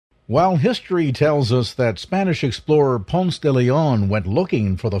While history tells us that Spanish explorer Ponce de Leon went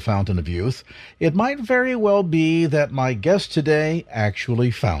looking for the fountain of youth, it might very well be that my guest today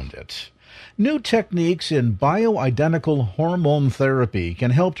actually found it. New techniques in bioidentical hormone therapy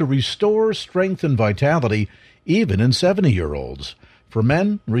can help to restore strength and vitality even in 70-year-olds. For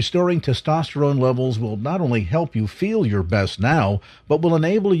men, restoring testosterone levels will not only help you feel your best now, but will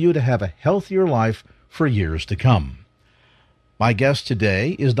enable you to have a healthier life for years to come. My guest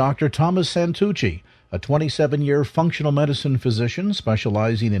today is Dr. Thomas Santucci, a 27-year functional medicine physician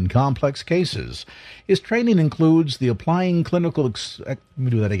specializing in complex cases. His training includes the Applying Clinical Experience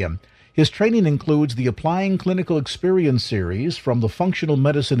series from the Functional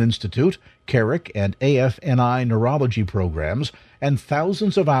Medicine Institute, Carrick, and AFNI neurology programs, and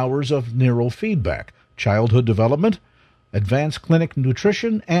thousands of hours of neurofeedback, childhood development, advanced clinic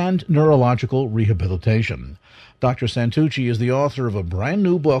nutrition, and neurological rehabilitation. Dr. Santucci is the author of a brand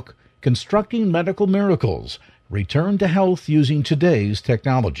new book, Constructing Medical Miracles, Return to Health Using Today's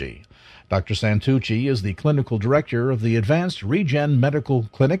Technology. Dr. Santucci is the clinical director of the Advanced Regen Medical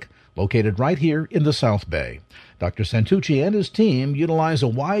Clinic, located right here in the South Bay. Dr. Santucci and his team utilize a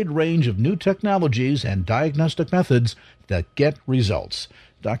wide range of new technologies and diagnostic methods that get results.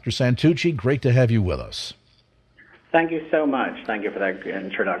 Dr. Santucci, great to have you with us. Thank you so much. Thank you for that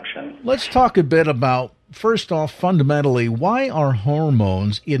introduction. Let's talk a bit about, first off, fundamentally, why are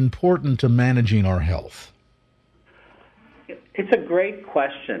hormones important to managing our health? It's a great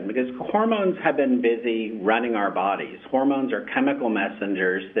question because hormones have been busy running our bodies. Hormones are chemical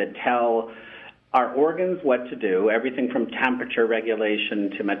messengers that tell our organs what to do, everything from temperature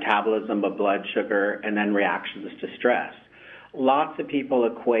regulation to metabolism of blood sugar and then reactions to stress. Lots of people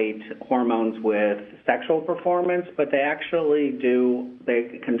equate hormones with sexual performance, but they actually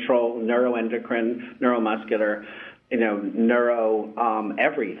they control neuroendocrine, neuromuscular,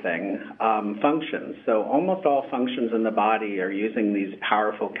 everything functions. So almost all functions in the body are using these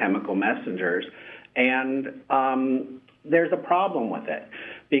powerful chemical messengers. And there's a problem with it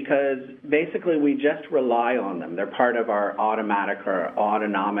because basically we just rely on them. They're part of our automatic or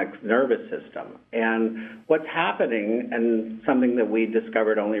autonomic nervous system. And what's happening, and something that we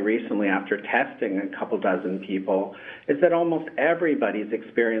discovered only recently after testing a couple dozen people, is that almost everybody's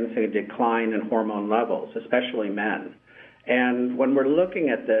experiencing a decline in hormone levels, especially men. And when we're looking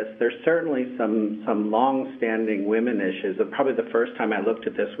at this, there's certainly some long-standing women issues. Probably the first time I looked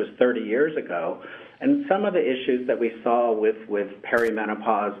at this was 30 years ago. And some of the issues that we saw with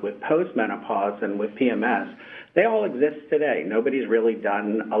perimenopause, with postmenopause, and with PMS, they all exist today. Nobody's really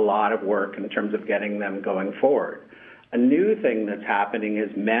done a lot of work in terms of getting them going forward. A new thing that's happening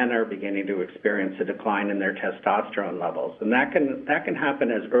is men are beginning to experience a decline in their testosterone levels. And that can happen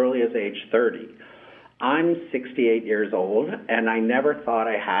as early as age 30. I'm 68 years old, and I never thought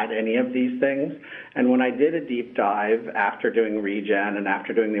I had any of these things. And when I did a deep dive after doing regen and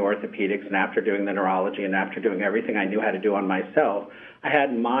after doing the orthopedics and after doing the neurology and after doing everything I knew how to do on myself, I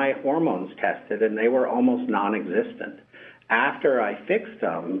had my hormones tested, and they were almost non-existent. After I fixed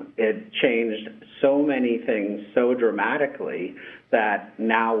them, it changed so many things so dramatically that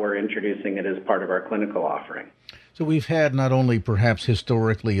now we're introducing it as part of our clinical offering. So we've had not only perhaps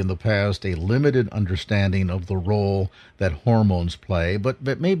historically in the past a limited understanding of the role that hormones play, but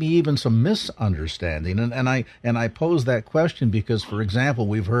maybe even some misunderstanding. And I pose that question because, for example,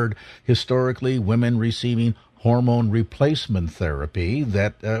 we've heard historically women receiving hormone replacement therapy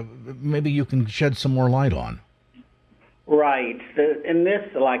that maybe you can shed some more light on. Right. In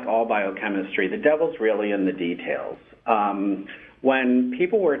this, like all biochemistry, the devil's really in the details. When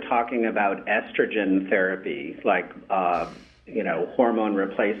people were talking about estrogen therapy, like, hormone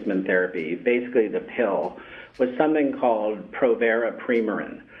replacement therapy, basically the pill, was something called Provera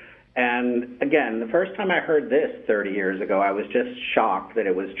Premarin. And again, the first time I heard this 30 years ago, I was just shocked that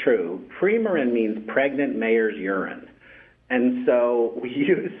it was true. Premarin means pregnant mare's urine. And so we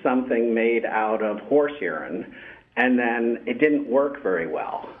used something made out of horse urine, and then it didn't work very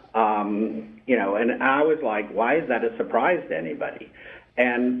well. And I was like, why is that a surprise to anybody?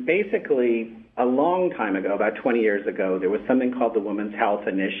 And basically, a long time ago, about 20 years ago, there was something called the Women's Health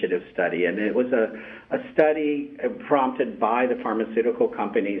Initiative Study, and it was a study prompted by the pharmaceutical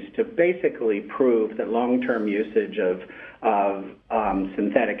companies to basically prove that long-term usage of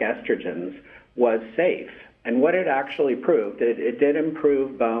synthetic estrogens was safe. And what it actually proved, it did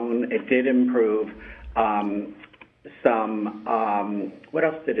improve bone, it did improve what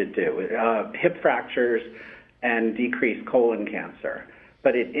else did it do? Hip fractures and decreased colon cancer.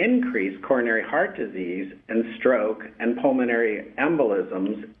 But it increased coronary heart disease and stroke and pulmonary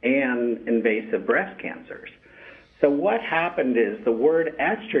embolisms and invasive breast cancers. So what happened is the word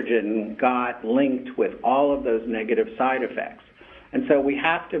estrogen got linked with all of those negative side effects. And so we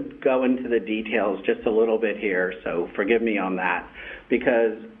have to go into the details just a little bit here, so forgive me on that,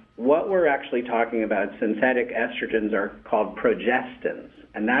 because what we're actually talking about, synthetic estrogens, are called progestins,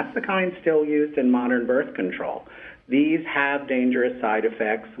 and that's the kind still used in modern birth control. These have dangerous side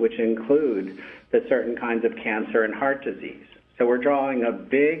effects, which include the certain kinds of cancer and heart disease. So we're drawing a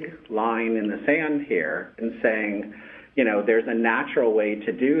big line in the sand here and saying, there's a natural way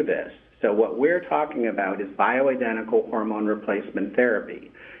to do this. So what we're talking about is bioidentical hormone replacement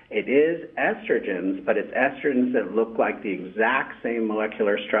therapy. It is estrogens, but it's estrogens that look like the exact same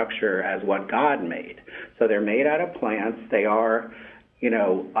molecular structure as what God made. So they're made out of plants. They are,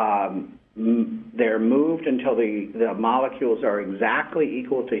 they're moved until the molecules are exactly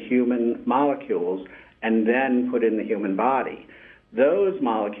equal to human molecules and then put in the human body. Those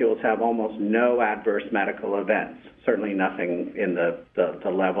molecules have almost no adverse medical events, certainly nothing in the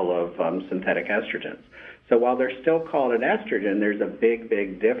level of synthetic estrogens. So while they're still called an estrogen, there's a big,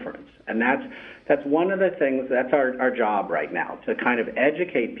 big difference. And that's one of the things, that's our job right now, to kind of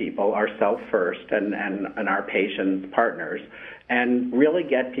educate people, ourselves first and our patients, partners, and really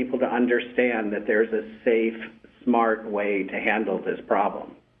get people to understand that there's a safe, smart way to handle this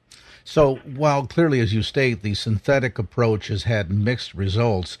problem. So while clearly, as you state, the synthetic approach has had mixed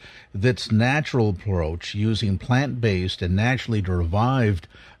results, this natural approach using plant-based and naturally derived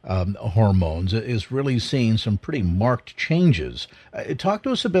hormones is really seeing some pretty marked changes. Talk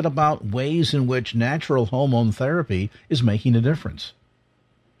to us a bit about ways in which natural hormone therapy is making a difference.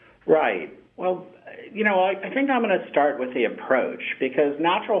 Right. Well, I think I'm going to start with the approach, because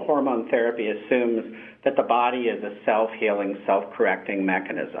natural hormone therapy assumes that the body is a self-healing, self-correcting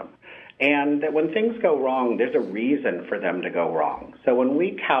mechanism, and that when things go wrong, there's a reason for them to go wrong. So when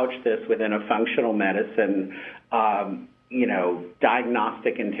we couch this within a functional medicine,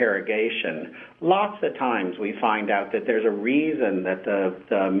 diagnostic interrogation, lots of times we find out that there's a reason that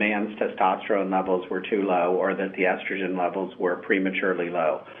the man's testosterone levels were too low or that the estrogen levels were prematurely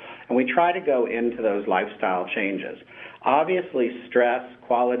low. And we try to go into those lifestyle changes. Obviously, stress,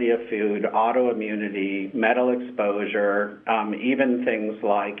 quality of food, autoimmunity, metal exposure, even things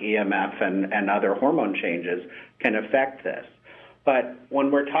like EMF and other hormone changes can affect this. But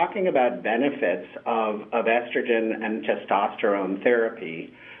when we're talking about benefits of estrogen and testosterone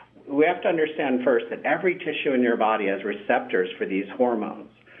therapy, we have to understand first that every tissue in your body has receptors for these hormones.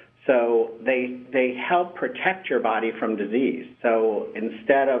 So they help protect your body from disease. So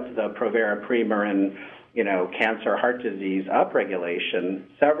instead of the Provera Prima and cancer, heart disease upregulation,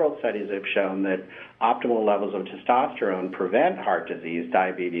 several studies have shown that optimal levels of testosterone prevent heart disease,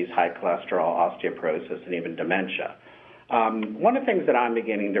 diabetes, high cholesterol, osteoporosis, and even dementia. One of the things that I'm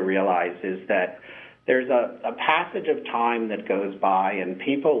beginning to realize is that there's a passage of time that goes by and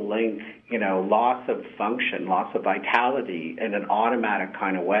people link, loss of function, loss of vitality in an automatic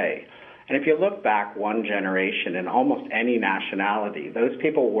kind of way. And if you look back one generation in almost any nationality, those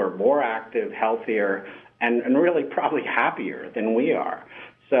people were more active, healthier, and really probably happier than we are.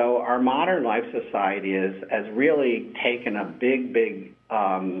 So our modern life society has really taken a big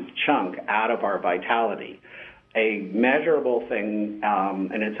chunk out of our vitality. A measurable thing,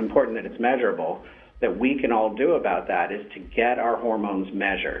 and it's important that it's measurable, that we can all do about that is to get our hormones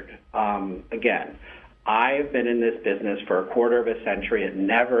measured. Again, I've been in this business for a quarter of a century. It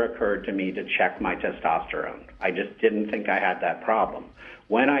never occurred to me to check my testosterone. I just didn't think I had that problem.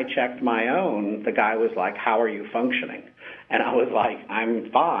 When I checked my own, the guy was like, "How are you functioning?" And I was like, "I'm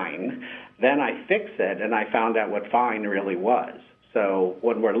fine." Then I fixed it, and I found out what fine really was. So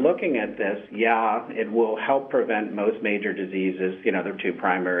when we're looking at this, it will help prevent most major diseases, the two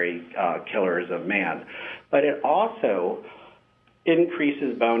primary killers of man. But it also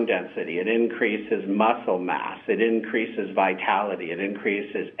increases bone density, it increases muscle mass, it increases vitality, it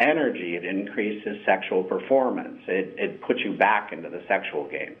increases energy, it increases sexual performance. It puts you back into the sexual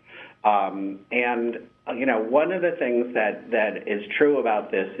game. One of the things that is true about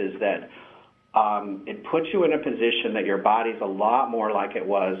this is that it puts you in a position that your body's a lot more like it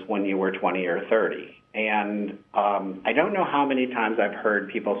was when you were 20 or 30. And I don't know how many times I've heard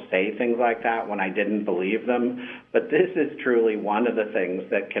people say things like that when I didn't believe them, but this is truly one of the things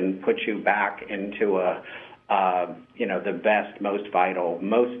that can put you back into the best, most vital,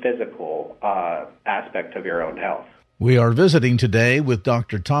 most physical aspect of your own health. We are visiting today with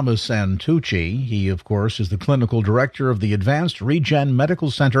Dr. Thomas Santucci. He, of course, is the clinical director of the Advanced Regen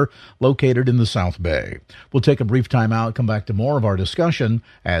Medical Center located in the South Bay. We'll take a brief time out, come back to more of our discussion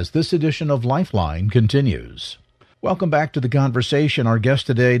as this edition of Lifeline continues. Welcome back to the conversation. Our guest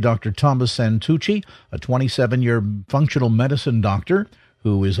today, Dr. Thomas Santucci, a 27-year functional medicine doctor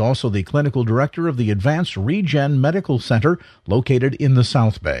who is also the clinical director of the Advanced Regen Medical Center located in the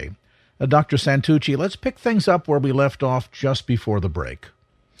South Bay. Dr. Santucci, let's pick things up where we left off just before the break.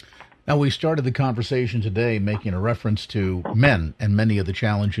 Now, we started the conversation today making a reference to men and many of the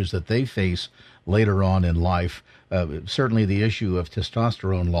challenges that they face later on in life. Certainly the issue of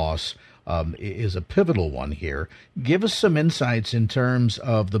testosterone loss is a pivotal one here. Give us some insights in terms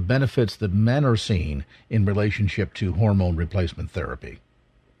of the benefits that men are seeing in relationship to hormone replacement therapy.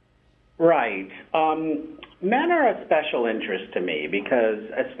 Right. Men are a special interest to me because,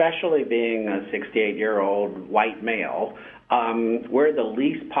 especially being a 68-year-old white male, we're the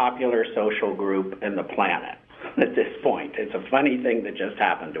least popular social group in the planet at this point. It's a funny thing that just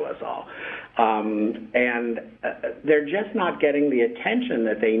happened to us all. They're just not getting the attention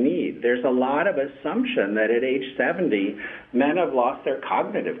that they need. There's a lot of assumption that at age 70, men have lost their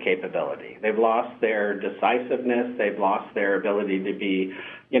cognitive capability. They've lost their decisiveness. They've lost their ability to be,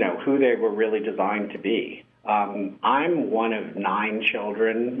 who they were really designed to be. I'm one of 9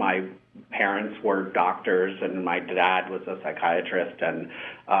 children. My parents were doctors, and my dad was a psychiatrist and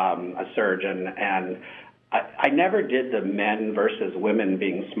a surgeon. And I never did the men versus women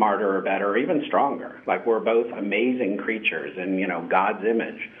being smarter or better or even stronger. Like, we're both amazing creatures in, God's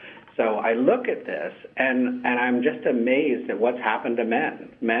image. So I look at this, and I'm just amazed at what's happened to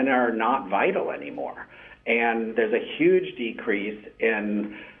men. Men are not vital anymore. And there's a huge decrease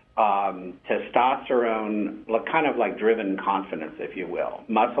in testosterone, kind of like driven confidence, if you will.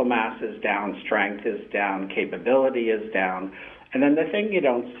 Muscle mass is down, strength is down, capability is down. And then the thing you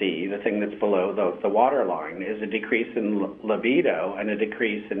don't see, the thing that's below the waterline, is a decrease in libido and a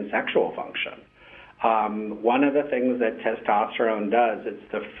decrease in sexual function. One of the things that testosterone does, it's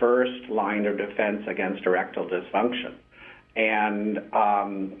the first line of defense against erectile dysfunction. And,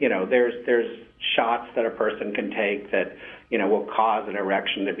 there's shots that a person can take that, will cause an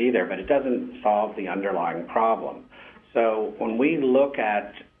erection to be there, but it doesn't solve the underlying problem. So when we look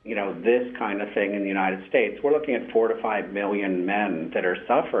at, this kind of thing in the United States, we're looking at 4 to 5 million men that are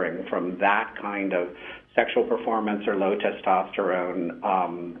suffering from that kind of sexual performance or low testosterone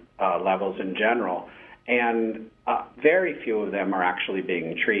levels in general. And very few of them are actually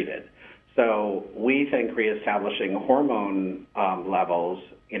being treated. So we think reestablishing hormone levels,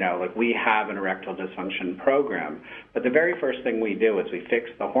 we have an erectile dysfunction program, but the very first thing we do is we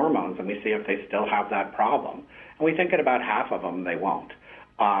fix the hormones and we see if they still have that problem. And we think at about half of them they won't.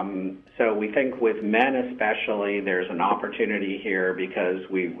 So we think with men especially, there's an opportunity here because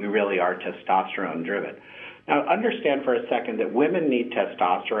we really are testosterone driven. Now, understand for a second that women need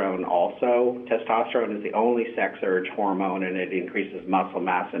testosterone also. Testosterone is the only sex urge hormone, and it increases muscle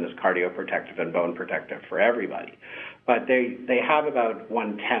mass and is cardioprotective and bone protective for everybody. But they have about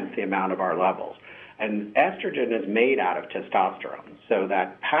 1/10 the amount of our levels. And estrogen is made out of testosterone. So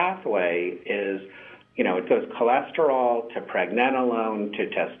that pathway is, it goes cholesterol to pregnenolone to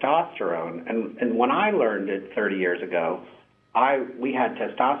testosterone. And when I learned it 30 years ago, we had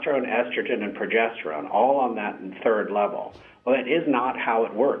testosterone, estrogen, and progesterone all on that third level. Well, that is not how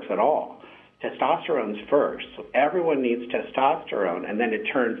it works at all. Testosterone's first. So everyone needs testosterone, and then it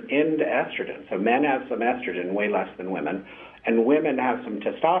turns into estrogen. So men have some estrogen, way less than women, and women have some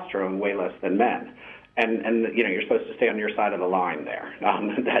testosterone, way less than men. And you're supposed to stay on your side of the line there.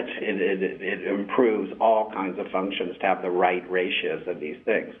 It improves all kinds of functions to have the right ratios of these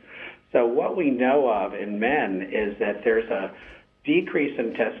things. So what we know of in men is that there's a decrease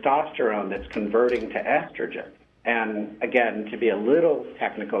in testosterone that's converting to estrogen. And again, to be a little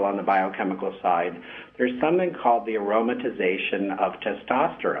technical on the biochemical side, there's something called the aromatization of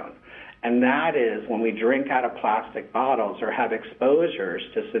testosterone. And that is when we drink out of plastic bottles or have exposures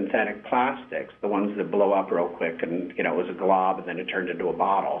to synthetic plastics, the ones that blow up real quick and, it was a glob and then it turned into a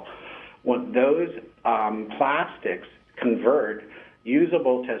bottle. When those plastics convert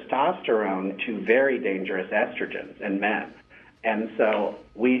usable testosterone to very dangerous estrogens in men. And so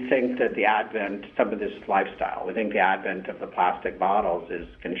we think that the advent, some of this lifestyle, we think the advent of the plastic bottles is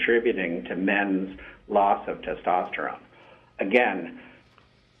contributing to men's loss of testosterone. Again,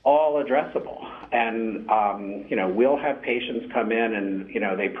 all addressable. And, we'll have patients come in and,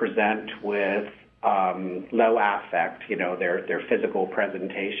 they present with low affect, their physical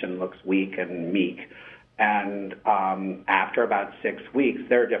presentation looks weak and meek. And after about 6 weeks,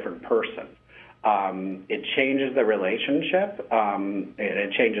 they're a different person. It changes the relationship.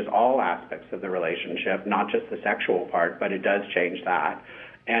 It changes all aspects of the relationship, not just the sexual part, but it does change that.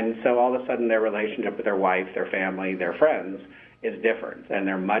 And so all of a sudden their relationship with their wife, their family, their friends is different, and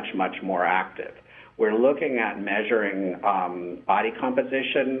they're much, much more active. we're looking at measuring body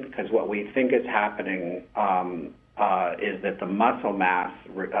composition, because what we think is happening is that the muscle mass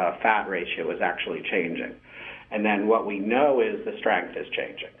fat ratio is actually changing. And then what we know is the strength is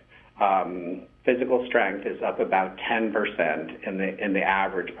changing. Physical strength is up about 10% in the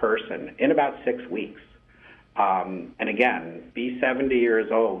average person in about 6 weeks. And again, be 70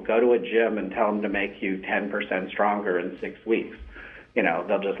 years old, go to a gym and tell them to make you 10% stronger in 6 weeks.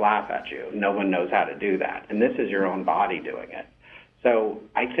 They'll just laugh at you. No one knows how to do that. And this is your own body doing it. So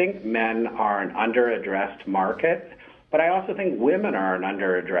I think men are an under-addressed market, but I also think women are an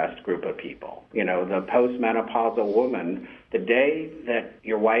under-addressed group of people. The postmenopausal woman, the day that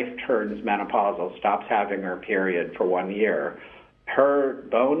your wife turns menopausal, stops having her period for 1 year, her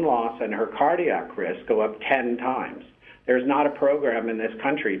bone loss and her cardiac risk go up 10 times. There's not a program in this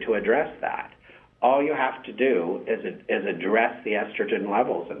country to address that. All you have to do is address the estrogen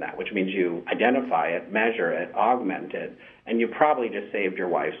levels in that, which means you identify it, measure it, augment it, and you probably just saved your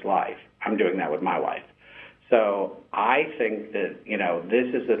wife's life. I'm doing that with my wife. So I think that, this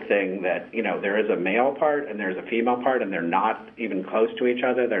is a thing that, there is a male part and there's a female part, and they're not even close to each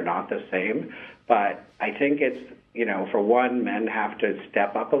other. They're not the same. But I think it's, for one, men have to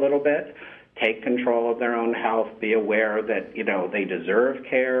step up a little bit, take control of their own health, be aware that, they deserve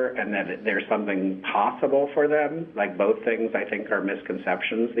care and that there's something possible for them. Like, both things, I think, are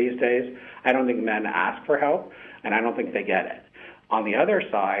misconceptions these days. I don't think men ask for help, and I don't think they get it. On the other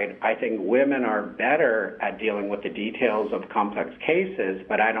side, I think women are better at dealing with the details of complex cases,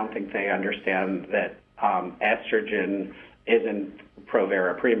 but I don't think they understand that estrogen isn't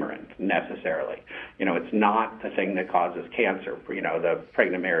Provera Premarin necessarily. It's not the thing that causes cancer, the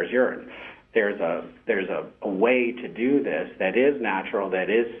pregnant mare's urine. There's a way to do this that is natural, that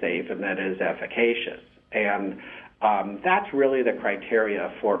is safe, and that is efficacious. And that's really the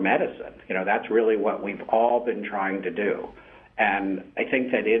criteria for medicine. That's really what we've all been trying to do. And I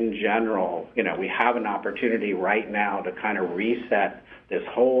think that in general, we have an opportunity right now to kind of reset this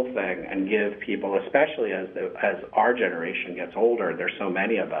whole thing and give people, especially as our generation gets older, there's so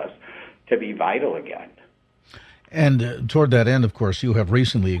many of us, to be vital again. And toward that end, of course, you have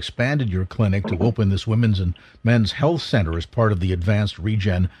recently expanded your clinic to open this Women's and Men's Health Center as part of the Advanced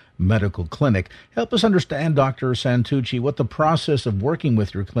Regen Medical Clinic. Help us understand, Dr. Santucci, what the process of working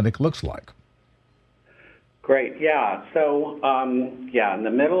with your clinic looks like. Great. Yeah. So, in the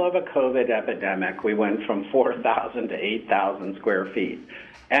middle of a COVID epidemic, we went from 4,000 to 8,000 square feet.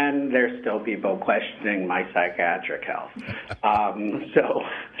 And there's still people questioning my psychiatric health. So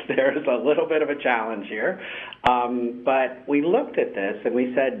there's a little bit of a challenge here. But we looked at this and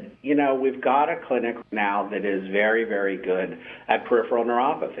we said, we've got a clinic now that is very, very good at peripheral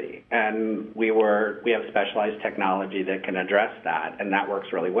neuropathy. And we have specialized technology that can address that, and that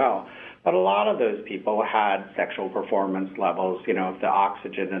works really well. But a lot of those people had sexual performance levels, if the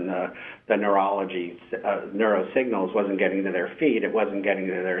oxygen and the neurology, neurosignals wasn't getting to their feet, it wasn't getting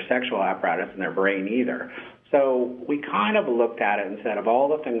to their sexual apparatus and their brain either. So we kind of looked at it and said, of all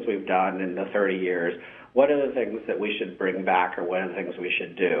the things we've done in the 30 years, what are the things that we should bring back, or what are the things we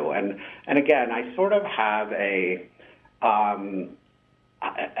should do? And again, I sort of have I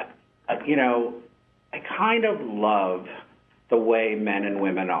kind of love the way men and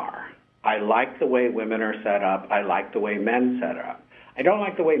women are. I like the way women are set up. I like the way men set up. I don't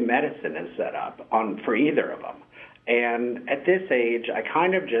like the way medicine is set up for either of them. And at this age, I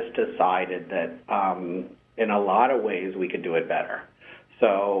kind of just decided that in a lot of ways we could do it better.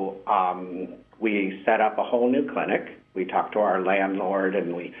 So we set up a whole new clinic. We talked to our landlord,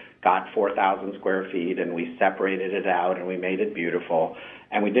 and we got 4,000 square feet, and we separated it out, and we made it beautiful.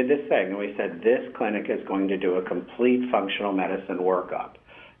 And we did this thing, and we said, this clinic is going to do a complete functional medicine workup.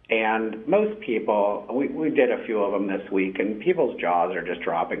 And most people, we did a few of them this week, and people's jaws are just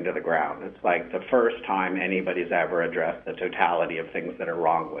dropping to the ground. It's like the first time anybody's ever addressed the totality of things that are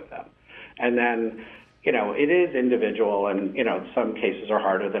wrong with them. And then, it is individual, and, some cases are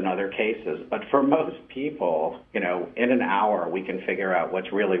harder than other cases. But for most people, in an hour, we can figure out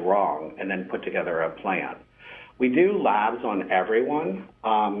what's really wrong and then put together a plan. We do labs on everyone.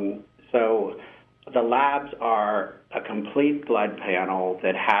 So the labs are a complete blood panel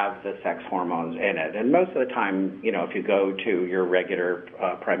that have the sex hormones in it. And most of the time, if you go to your regular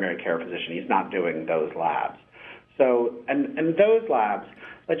primary care physician, he's not doing those labs. So, and those labs,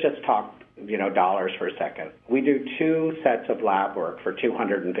 let's just talk, dollars for a second. We do 2 sets of lab work for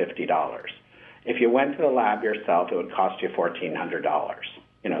 $250. If you went to the lab yourself, it would cost you $1,400.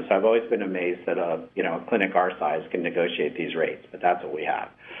 So I've always been amazed that a clinic our size can negotiate these rates, but that's what we have.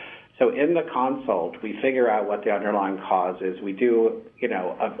 So in the consult, we figure out what the underlying cause is. We do,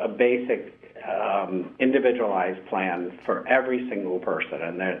 a basic individualized plan for every single person,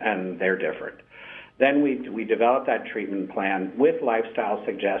 and they're different. Then we develop that treatment plan with lifestyle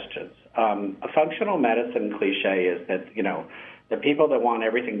suggestions. A functional medicine cliche is that, the people that want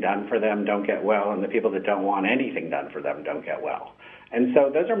everything done for them don't get well, and the people that don't want anything done for them don't get well. And so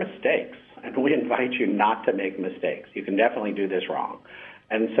those are mistakes, and we invite you not to make mistakes. You can definitely do this wrong.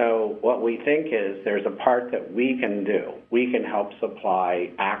 And so what we think is there's a part that we can do. We can help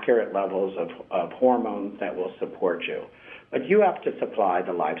supply accurate levels of hormones that will support you. But you have to supply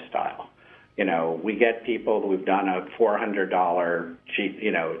the lifestyle. We get people, we've done a $400,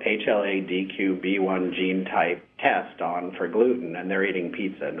 HLA-DQ-B1 gene type test on for gluten, and they're eating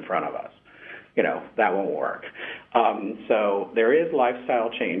pizza in front of us. That won't work. So there is lifestyle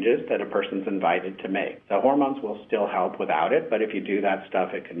changes that a person's invited to make. The hormones will still help without it, but if you do that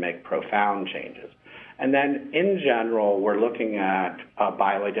stuff, it can make profound changes. And then in general, we're looking at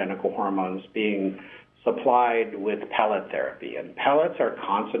bioidentical hormones being supplied with pellet therapy. And pellets are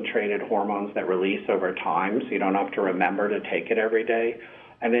concentrated hormones that release over time, so you don't have to remember to take it every day.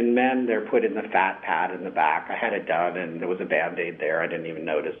 And in men, they're put in the fat pad in the back. I had it done, and there was a Band-Aid there. I didn't even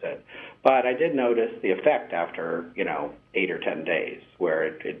notice it. But I did notice the effect after, 8 or 10 days, where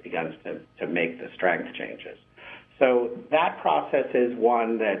it begins to make the strength changes. So that process is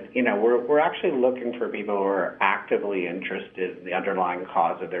one that, we're actually looking for people who are actively interested in the underlying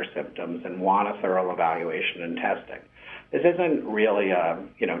cause of their symptoms and want a thorough evaluation and testing. This isn't really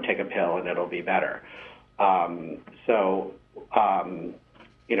take a pill and it'll be better.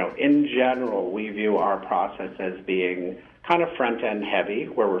 In general, we view our process as being kind of front-end heavy,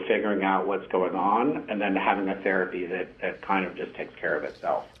 where we're figuring out what's going on and then having a therapy that kind of just takes care of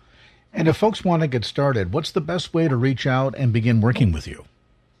itself. And if folks want to get started, what's the best way to reach out and begin working with you?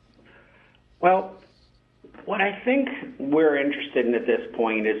 Well, what I think we're interested in at this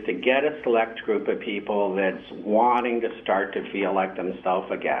point is to get a select group of people that's wanting to start to feel like themselves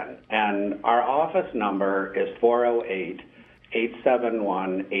again. And our office number is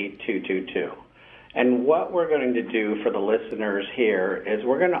 408-871-8222. And what we're going to do for the listeners here is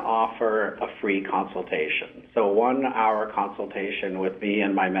we're going to offer a free consultation. So 1 hour consultation with me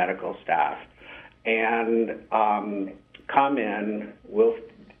and my medical staff. And come in, we'll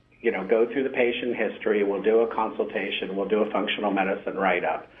go through the patient history, we'll do a consultation, we'll do a functional medicine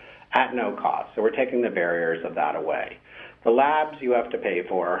write-up at no cost. So we're taking the barriers of that away. The labs you have to pay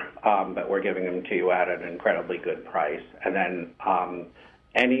for, but we're giving them to you at an incredibly good price. And then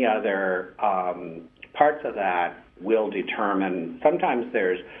any other parts of that will determine, sometimes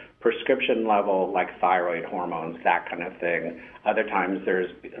there's prescription level like thyroid hormones, that kind of thing. Other times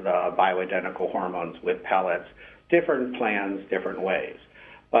there's the bioidentical hormones with pellets, different plans, different ways.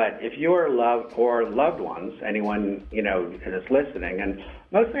 But if your loved ones, anyone that's listening, and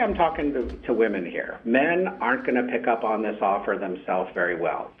mostly I'm talking to women here, men aren't going to pick up on this offer themselves very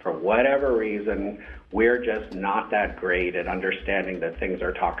well. For whatever reason, we're just not that great at understanding that things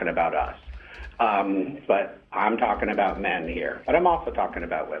are talking about us. But I'm talking about men here, but I'm also talking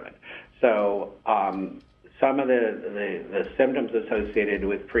about women. So some of the symptoms associated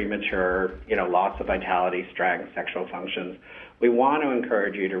with premature, loss of vitality, strength, sexual functions, we want to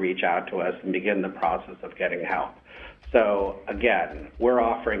encourage you to reach out to us and begin the process of getting help. So again, we're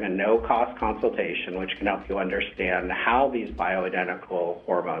offering a no-cost consultation which can help you understand how these bioidentical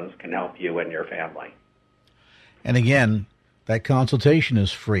hormones can help you and your family. And again, that consultation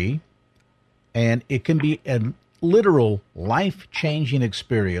is free, and it can be a literal life-changing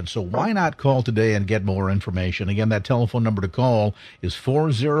experience. So why not call today and get more information? Again, that telephone number to call is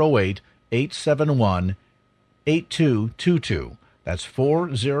 408-871-8222. That's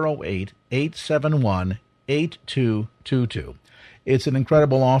 408-871-8222. It's an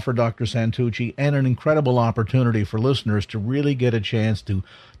incredible offer, Dr. Santucci, and an incredible opportunity for listeners to really get a chance to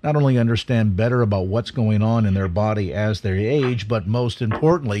not only understand better about what's going on in their body as they age, but most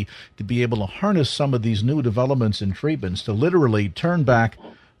importantly, to be able to harness some of these new developments and treatments to literally turn back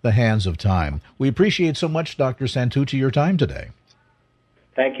the hands of time. We appreciate so much, Dr. Santucci, your time today.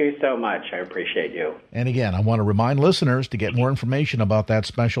 Thank you so much. I appreciate you. And again, I want to remind listeners to get more information about that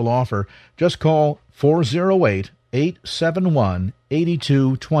special offer. Just call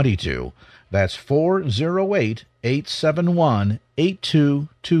 408-871-8222. That's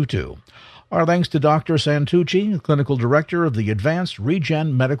 408-871-8222. Our thanks to Dr. Santucci, Clinical Director of the Advanced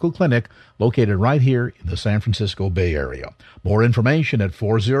Regen Medical Clinic, located right here in the San Francisco Bay Area. More information at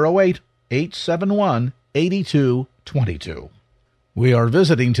 408-871-8222. We are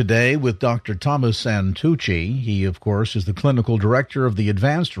visiting today with Dr. Thomas Santucci. He, of course, is the clinical director of the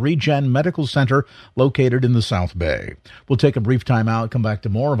Advanced Regen Medical Center located in the South Bay. We'll take a brief time out, come back to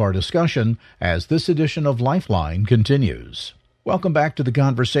more of our discussion as this edition of Lifeline continues. Welcome back to the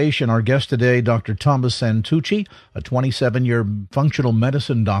conversation. Our guest today, Dr. Thomas Santucci, a 27-year functional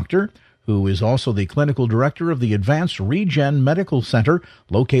medicine doctor who is also the clinical director of the Advanced Regen Medical Center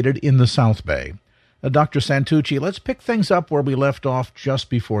located in the South Bay. Dr. Santucci, let's pick things up where we left off just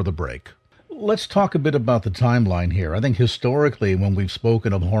before the break. Let's talk a bit about the timeline here. I think historically, when we've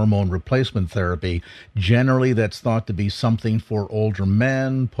spoken of hormone replacement therapy, generally that's thought to be something for older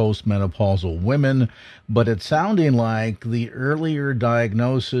men, postmenopausal women, but it's sounding like the earlier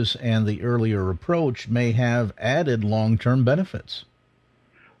diagnosis and the earlier approach may have added long-term benefits.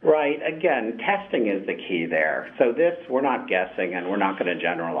 Right. Again, testing is the key there. So we're not guessing and we're not going to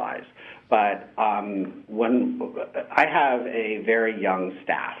generalize. But when I have a very young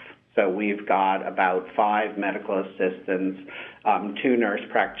staff, so we've got about 5 medical assistants, 2 nurse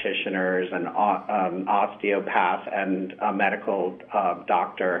practitioners, an osteopath, and a medical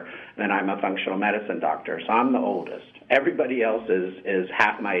doctor, and then I'm a functional medicine doctor. So I'm the oldest. Everybody else is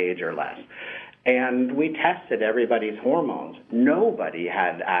half my age or less. And we tested everybody's hormones. Nobody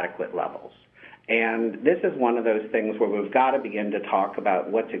had adequate levels. And this is one of those things where we've got to begin to talk about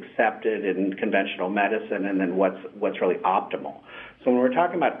what's accepted in conventional medicine and then what's really optimal. So when we're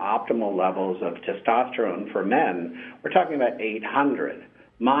talking about optimal levels of testosterone for men, we're talking about 800.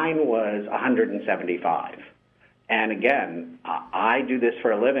 Mine was 175. And again, I do this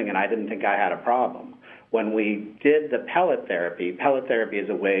for a living, and I didn't think I had a problem. When we did the pellet therapy is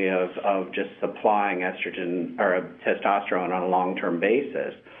a way of just supplying estrogen or testosterone on a long-term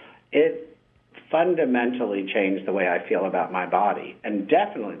basis. It fundamentally changed the way I feel about my body and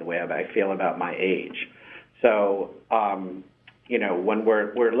definitely the way I feel about my age. So, when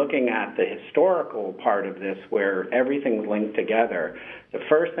we're looking at the historical part of this where everything's linked together, the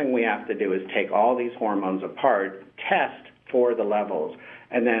first thing we have to do is take all these hormones apart, test for the levels,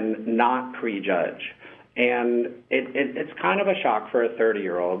 and then not prejudge. And it's kind of a shock for a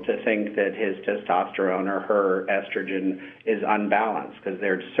 30-year-old to think that his testosterone or her estrogen is unbalanced, because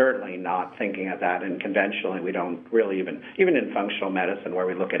they're certainly not thinking of that. And conventionally, we don't really even in functional medicine where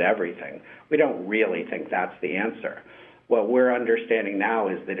we look at everything, we don't really think that's the answer. What we're understanding now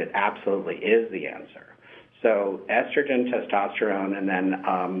is that it absolutely is the answer. So estrogen, testosterone, and then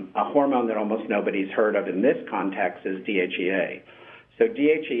a hormone that almost nobody's heard of in this context is DHEA. So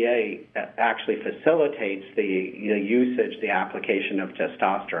DHEA actually facilitates the usage, the application of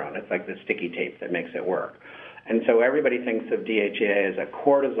testosterone. It's like the sticky tape that makes it work. And so everybody thinks of DHEA as a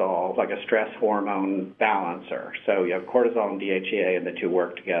cortisol, like a stress hormone balancer. So you have cortisol and DHEA, and the two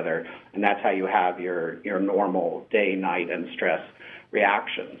work together, and that's how you have your normal day, night, and stress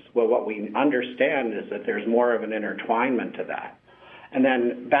reactions. Well, what we understand is that there's more of an intertwinement to that. And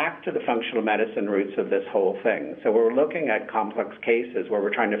then back to the functional medicine roots of this whole thing. So we're looking at complex cases where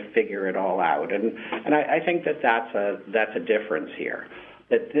we're trying to figure it all out. And I think that's a difference here,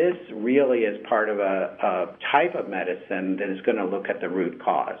 that this really is part of a type of medicine that is going to look at the root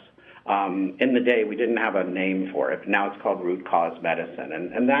cause. In the day, we didn't have a name for it, but now it's called root cause medicine.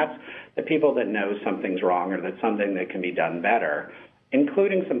 And that's the people that know something's wrong or that something that can be done better,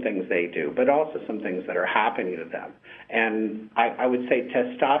 including some things they do, but also some things that are happening to them. And I would say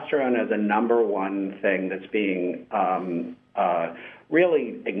testosterone as a number one thing that's being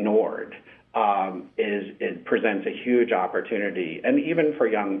really ignored. It presents a huge opportunity, and even for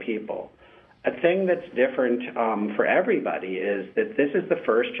young people. A thing that's different for everybody is that this is the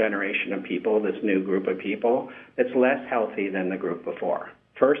first generation of people, this new group of people, that's less healthy than the group before.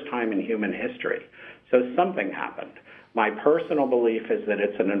 First time in human history. So something happened. My personal belief is that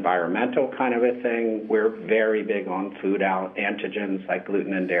it's an environmental kind of a thing. We're very big on food antigens like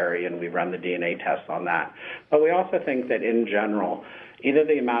gluten and dairy, and we run the DNA tests on that. But we also think that in general, either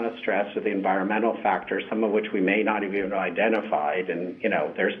the amount of stress or the environmental factors, some of which we may not have even identified, and,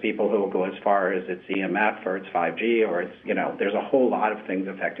 there's people who will go as far as it's EMF or it's 5G or it's, there's a whole lot of things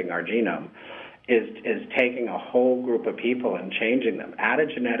affecting our genome, is taking a whole group of people and changing them at a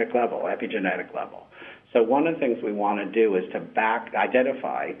genetic level, epigenetic level. So one of the things we want to do is to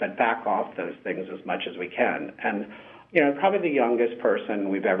identify, but back off those things as much as we can. And, probably the youngest person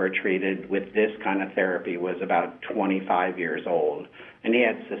we've ever treated with this kind of therapy was about 25 years old. And he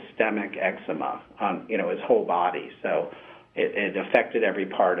had systemic eczema on, his whole body. So it affected every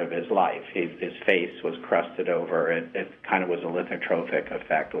part of his life. His face was crusted over. It kind of was a lithotrophic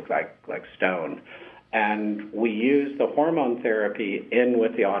effect, looked like stone. And we used the hormone therapy in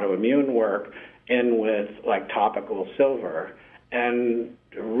with the autoimmune work, in with like topical silver, and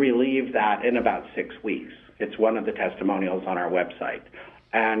relieve that in about 6 weeks. It's one of the testimonials on our website.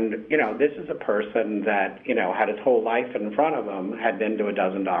 And, this is a person that, had his whole life in front of him, had been to a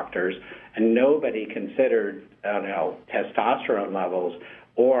dozen doctors, and nobody considered, testosterone levels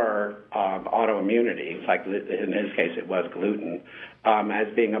or autoimmunity, like in his case it was gluten, as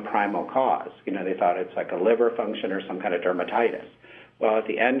being a primal cause. They thought it's like a liver function or some kind of dermatitis. Well, at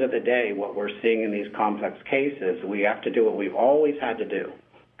the end of the day, what we're seeing in these complex cases, we have to do what we've always had to do,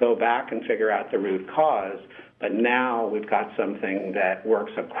 go back and figure out the root cause. But now we've got something that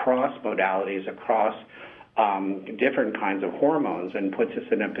works across modalities, across different kinds of hormones, and puts us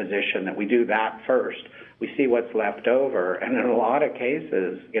in a position that we do that first. We see what's left over, and in a lot of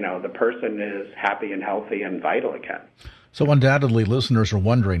cases, the person is happy and healthy and vital again. So undoubtedly listeners are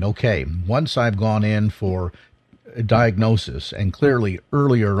wondering, okay, once I've gone in for a diagnosis, and clearly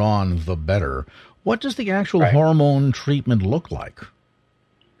earlier on the better, what does the actual hormone treatment look like?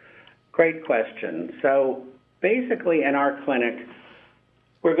 Great question. So basically, in our clinic,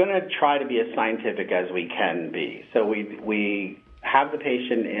 we're going to try to be as scientific as we can be. So we have the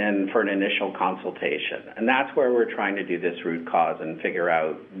patient in for an initial consultation, and that's where we're trying to do this root cause and figure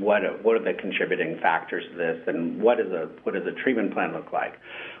out what are the contributing factors to this, and what does a treatment plan look like.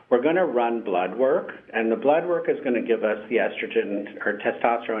 We're going to run blood work, and the blood work is going to give us the estrogen or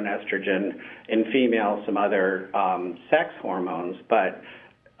testosterone, estrogen in females, some other sex hormones, but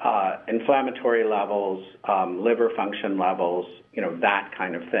inflammatory levels, liver function levels, that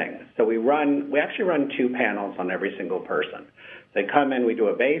kind of thing. So we actually run 2 panels on every single person. They come in, we do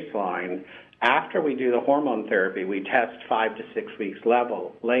a baseline. After we do the hormone therapy, we test 5 to 6 weeks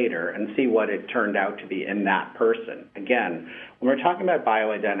later and see what it turned out to be in that person. Again, when we're talking about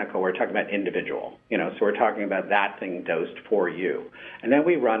bioidentical, we're talking about individual, so we're talking about that thing dosed for you. And then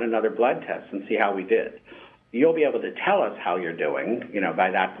we run another blood test and see how we did. You'll be able to tell us how you're doing.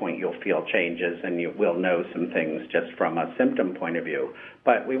 By that point, you'll feel changes, and you will know some things just from a symptom point of view.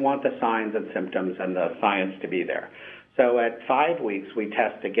 But we want the signs and symptoms and the science to be there. So at 5 weeks, we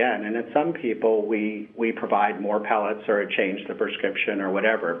test again, and in some people, we provide more pellets or change the prescription or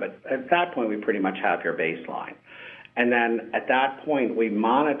whatever. But at that point, we pretty much have your baseline. And then at that point, we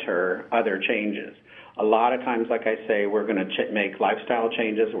monitor other changes. A lot of times, like I say, we're going to make lifestyle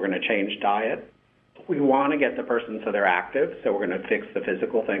changes. We're going to change diet. We want to get the person so they're active, so we're going to fix the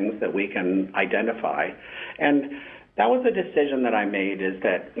physical things that we can identify. And that was a decision that I made, is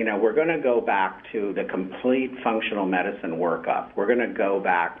that, we're going to go back to the complete functional medicine workup. We're going to go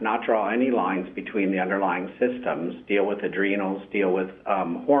back, not draw any lines between the underlying systems, deal with adrenals, deal with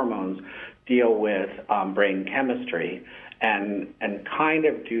hormones, deal with brain chemistry, and kind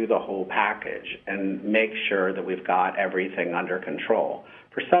of do the whole package and make sure that we've got everything under control.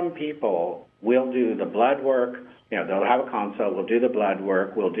 For some people, we'll do the blood work, they'll have a consult, we'll do the blood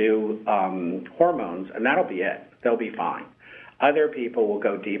work, we'll do hormones, and that'll be it. They'll be fine. Other people will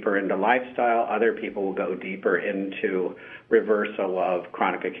go deeper into lifestyle. Other people will go deeper into reversal of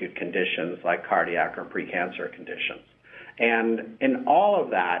chronic acute conditions like cardiac or precancer conditions. And in all of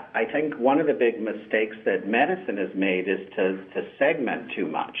that, I think one of the big mistakes that medicine has made is to segment too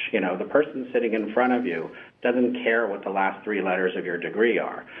much. The person sitting in front of you doesn't care what the last 3 letters of your degree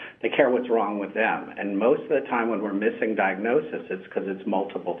are. They care what's wrong with them. And most of the time when we're missing diagnosis, it's because it's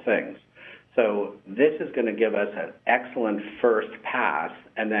multiple things. So this is going to give us an excellent first pass,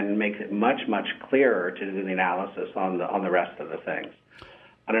 and then makes it much, much clearer to do the analysis on the rest of the things.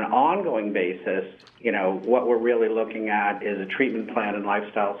 On an ongoing basis, what we're really looking at is a treatment plan and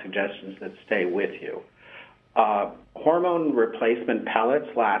lifestyle suggestions that stay with you. Hormone replacement pellets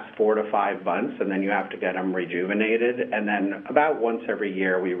last 4 to 5 months, and then you have to get them rejuvenated. And then about once every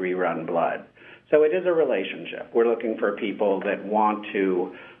year, we rerun blood. So it is a relationship. We're looking for people that want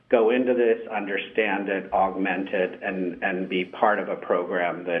to go into this, understand it, augment it, and be part of a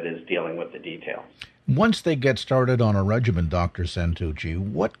program that is dealing with the details. Once they get started on a regimen, Dr. Santucci,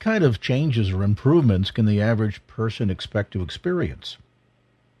 what kind of changes or improvements can the average person expect to experience?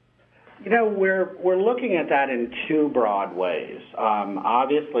 We're looking at that in 2 broad ways.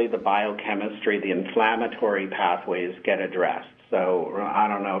 Obviously, the biochemistry, the inflammatory pathways get addressed. So I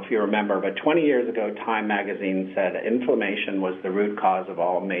don't know if you remember, but 20 years ago, Time magazine said inflammation was the root cause of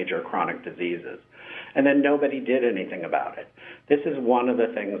all major chronic diseases. And then nobody did anything about it. This is one of the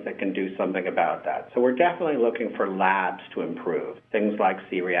things that can do something about that. So we're definitely looking for labs to improve, things like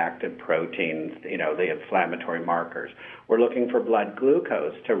C-reactive proteins, the inflammatory markers. We're looking for blood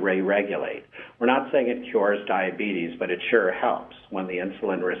glucose to re-regulate. We're not saying it cures diabetes, but it sure helps when the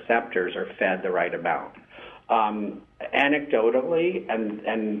insulin receptors are fed the right amount. Anecdotally,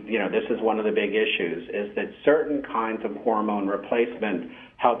 and this is one of the big issues, is that certain kinds of hormone replacement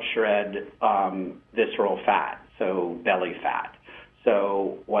help shred visceral fat, so belly fat.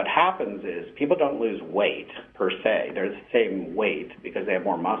 So what happens is people don't lose weight per se. They're the same weight because they have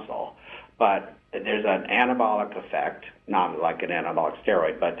more muscle, but there's an anabolic effect, not like an anabolic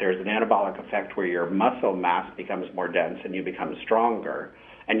steroid, but there's an anabolic effect where your muscle mass becomes more dense and you become stronger,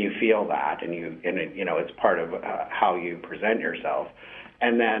 and you feel that, and it's part of how you present yourself.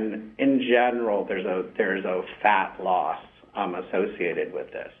 And then in general, there's a fat loss associated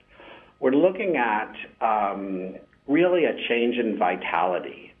with this. We're looking at really a change in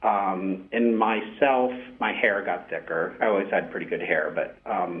vitality. In myself, my hair got thicker. I always had pretty good hair, but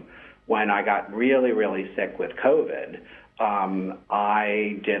when I got really, really sick with COVID,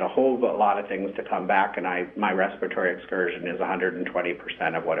 I did a whole lot of things to come back, and my respiratory excursion is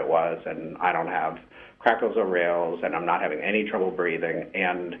 120% of what it was, and I don't have crackles or rails, and I'm not having any trouble breathing,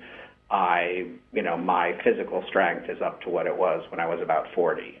 and my physical strength is up to what it was when I was about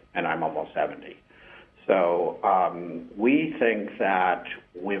 40, and I'm almost 70. So we think that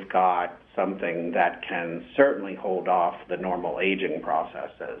we've got something that can certainly hold off the normal aging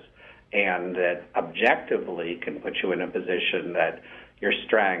processes, and that objectively can put you in a position that your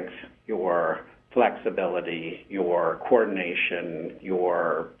strength, your flexibility, your coordination,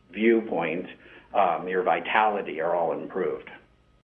 your viewpoint, your vitality are all improved.